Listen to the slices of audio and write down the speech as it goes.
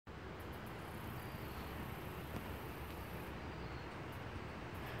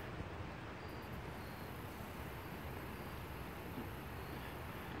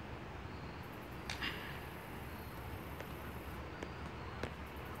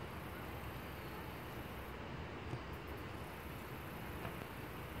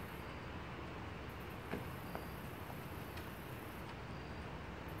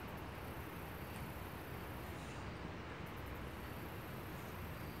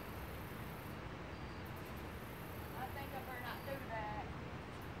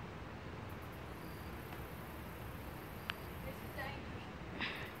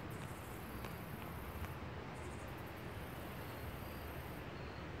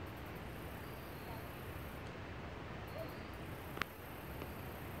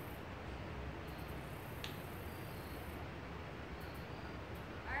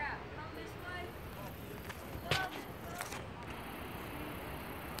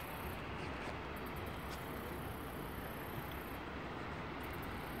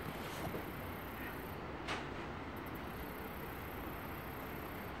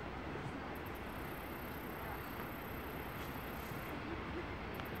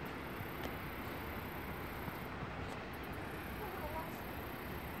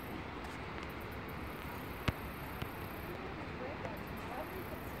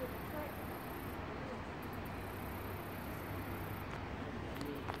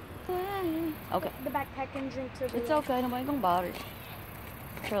Okay. The backpack and drinks will be It's okay. Nobody gonna bother you.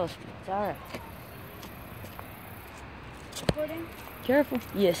 Trust me. It's all right. recording. Careful.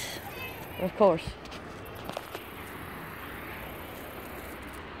 Yes. Of course.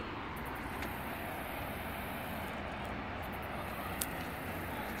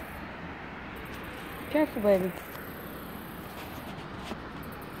 Careful, baby. You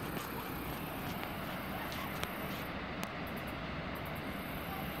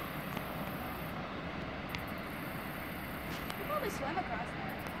probably swim across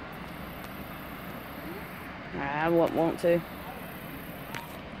there. I wouldn't want to.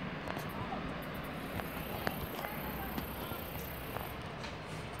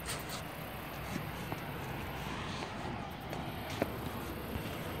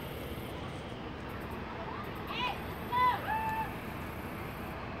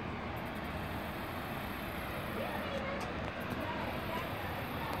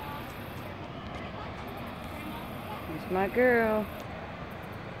 That's my girl.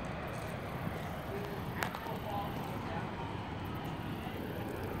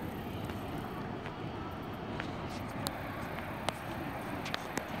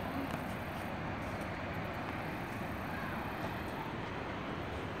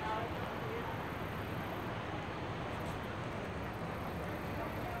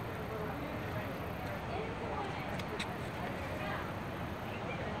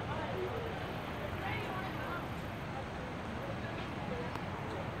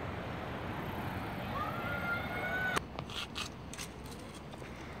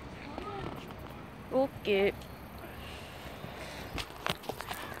 Okay.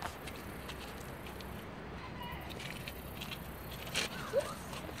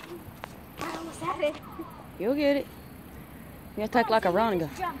 I almost had it. You'll get it. You gotta take like a run and go.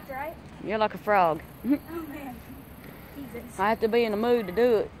 Jumped, right? You're like a frog. Oh man. Jesus. I have to be in the mood to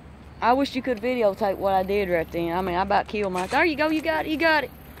do it. I wish you could videotape what I did right then. I mean, I about killed my... There you go. You got it. You got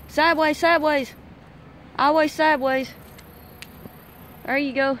it. Sideways, sideways. Always sideways. There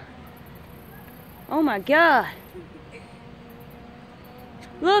you go. Oh my God.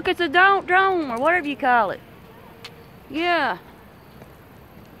 Look, it's a drone or whatever you call it. Yeah.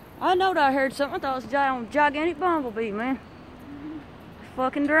 I know that I heard something. I thought it was a gigantic bumblebee, man.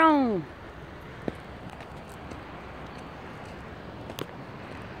 Fucking drone.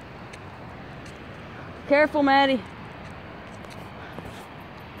 Careful, Maddie.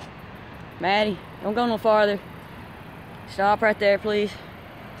 Maddie, don't go no farther. Stop right there, please.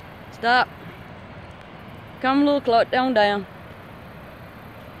 Stop. Come a little close, down.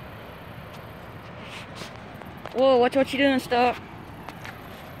 Whoa, watch what you're doing, stop.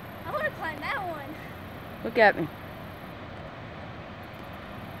 I want to climb that one. Look at me.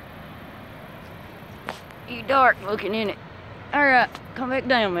 You dark looking in it. Alright, come back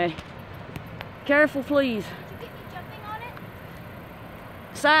down, Maddie. Careful, please. Did you get me jumping on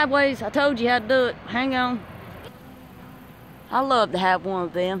it? Sideways, I told you how to do it. Hang on. I'd love to have one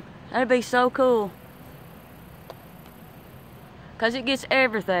of them. That'd be so cool. Cause it gets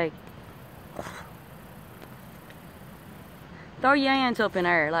everything. Throw your hands up in the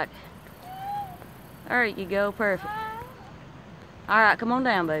air, like. There you go, perfect. Alright, come on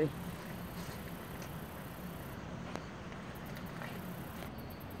down, baby.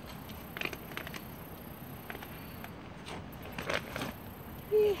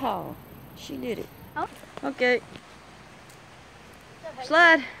 Yeehaw. She did it. Oh. Okay.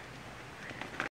 Slide.